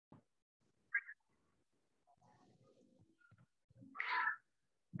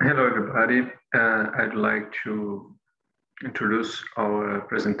Hello, everybody. I'd like to introduce our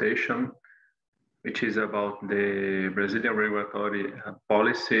presentation, which is about the Brazilian regulatory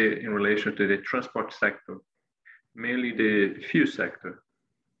policy in relation to the transport sector, mainly the fuel sector.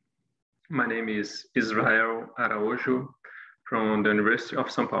 My name is Israel Araujo from the University of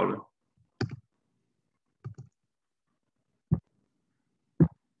São Paulo.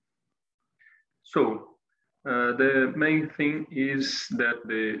 So, the main thing is that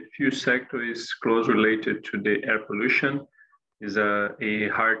the fuel sector is closely related to the air pollution, is a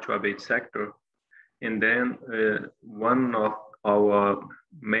hard to abate sector. And then one of our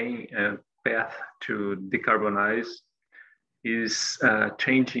main path to decarbonize is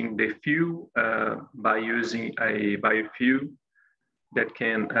changing the fuel by using a biofuel that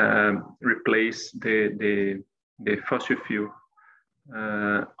can replace the fossil fuel.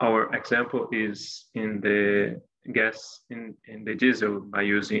 Our example is in the gas in the diesel by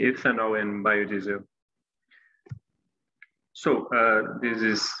using ethanol and biodiesel. So this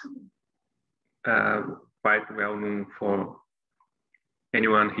is quite well known for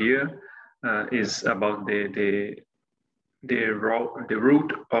anyone here. Is about the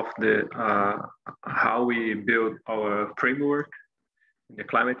root of the how we build our framework in the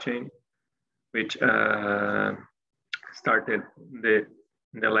climate change, which started in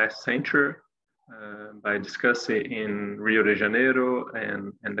the last century by discussing in Rio de Janeiro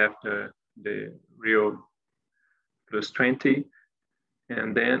and after the Rio +20,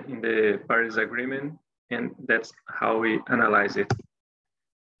 and then in the Paris Agreement, and that's how we analyze it.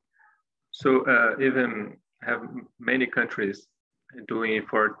 So even have many countries doing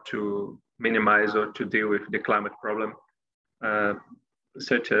effort to minimize or to deal with the climate problem,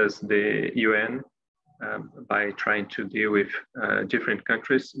 such as the UN, by trying to deal with different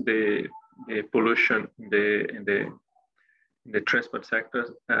countries, the pollution in the transport sector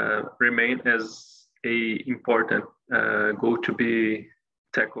remain as a important goal to be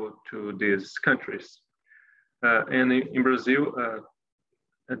tackled to these countries. And in Brazil,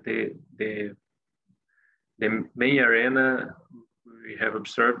 the main arena we have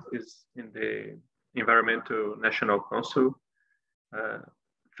observed is in the Environmental National Council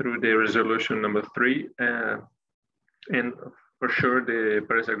through the resolution number 3, and for sure the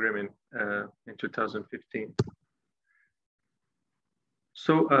Paris Agreement in 2015.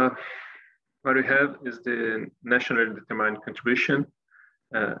 So what we have is the nationally determined contribution.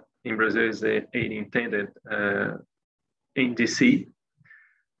 In Brazil is an intended NDC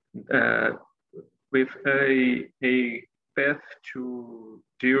with a path to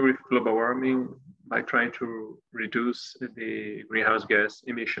deal with global warming by trying to reduce the greenhouse gas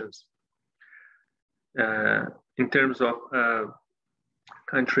emissions. In terms of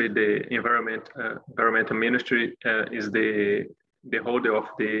country, the environmental ministry is the holder of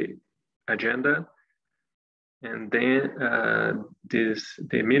the agenda, and then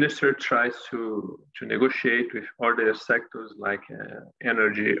the minister tries to negotiate with other sectors like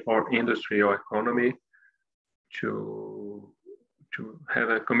energy or industry or economy to have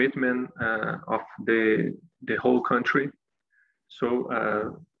a commitment of the whole country. So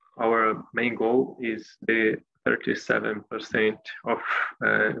our main goal is the 37% of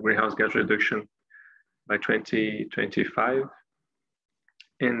greenhouse gas reduction by 2025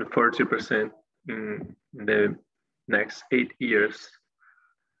 and 40% in the next 8 years.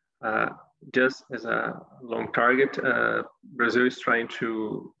 Just as a long target, Brazil is trying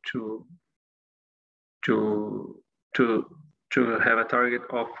to have a target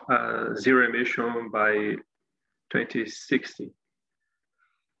of zero emission by 2060.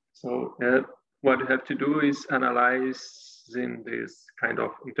 So what you have to do is analyze in this kind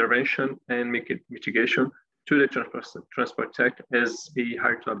of intervention and make it mitigation to the transport sector as a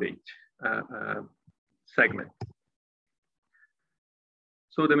hard to abate segment.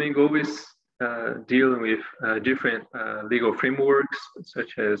 So the main goal is dealing with different legal frameworks,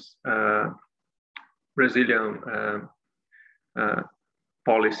 such as Brazilian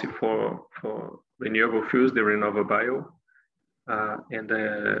policy for renewable fuels, the renewable bio, and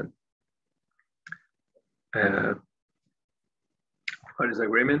the Paris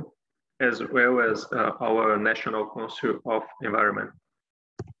Agreement, as well as our National Council of Environment.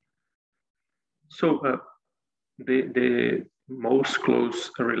 So the most close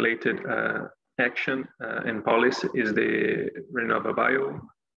related action and policy is the renewable bio,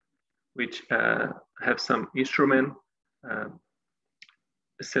 which have some instrument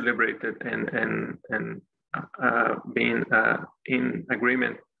celebrated and being in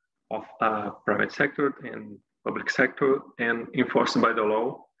agreement of private sector and public sector and enforced by the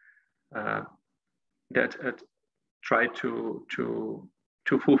law that try to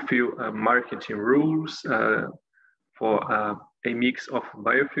to fulfill marketing rules for a mix of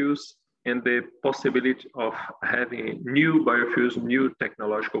biofuels and the possibility of having new biofuels, new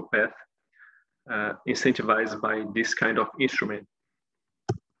technological path incentivized by this kind of instrument.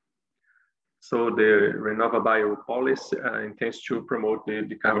 So the Renova Bio policy intends to promote the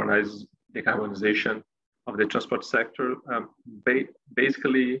decarbonization of the transport sector,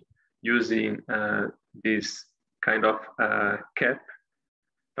 basically using this kind of cap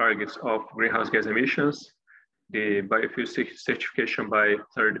targets of greenhouse gas emissions, the biofuel certification by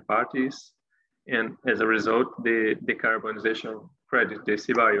third parties, and as a result, the decarbonization credit, the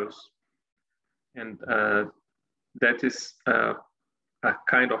CBIOs. And that is a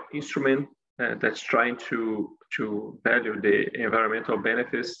kind of instrument that's trying to value the environmental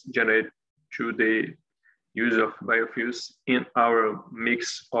benefits generated to the use of biofuels in our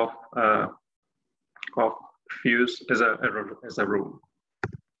mix of fuels as a rule.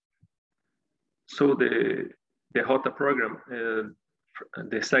 So the HOTA program,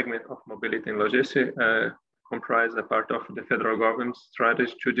 the segment of mobility and logistics, comprise a part of the federal government's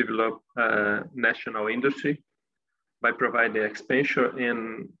strategy to develop national industry by providing expansion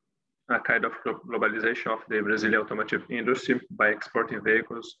in a kind of globalization of the Brazilian automotive industry by exporting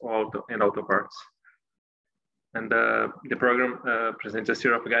vehicles and auto parts. And the program presents a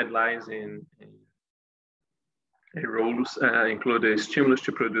series of guidelines and rules, include a stimulus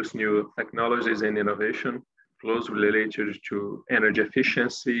to produce new technologies and innovation, closely related to energy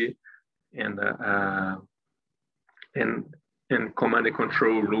efficiency and command and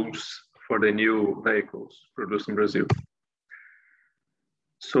control rules for the new vehicles produced in Brazil.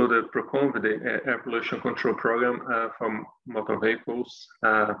 So the PROCONV, the Air Pollution Control Program for motor vehicles,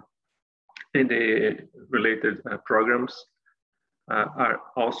 and the related programs are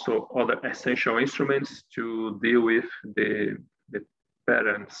also other essential instruments to deal with the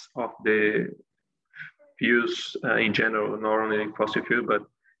patterns of the fuels in general, not only fossil fuel, but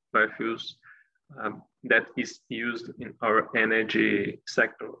biofuels that is used in our energy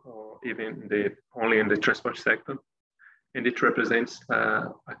sector or even only in the transport sector. And it represents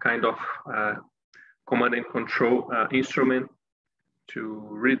a kind of command and control instrument to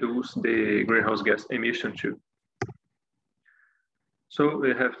reduce the greenhouse gas emission too. So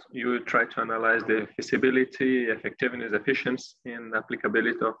you try to analyze the feasibility, effectiveness, efficiency, and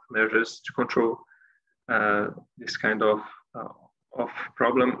applicability of measures to control this kind of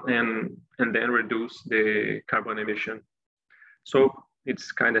problem and then reduce the carbon emission. So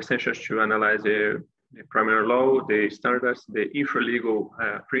it's kind of essential to analyze the primary law, the standards, the infralegal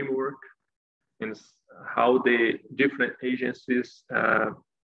framework, and how the different agencies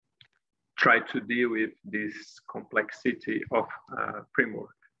try to deal with this complexity of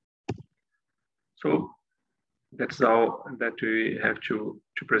framework. So that's all that we have to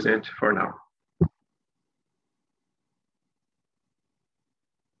present for now.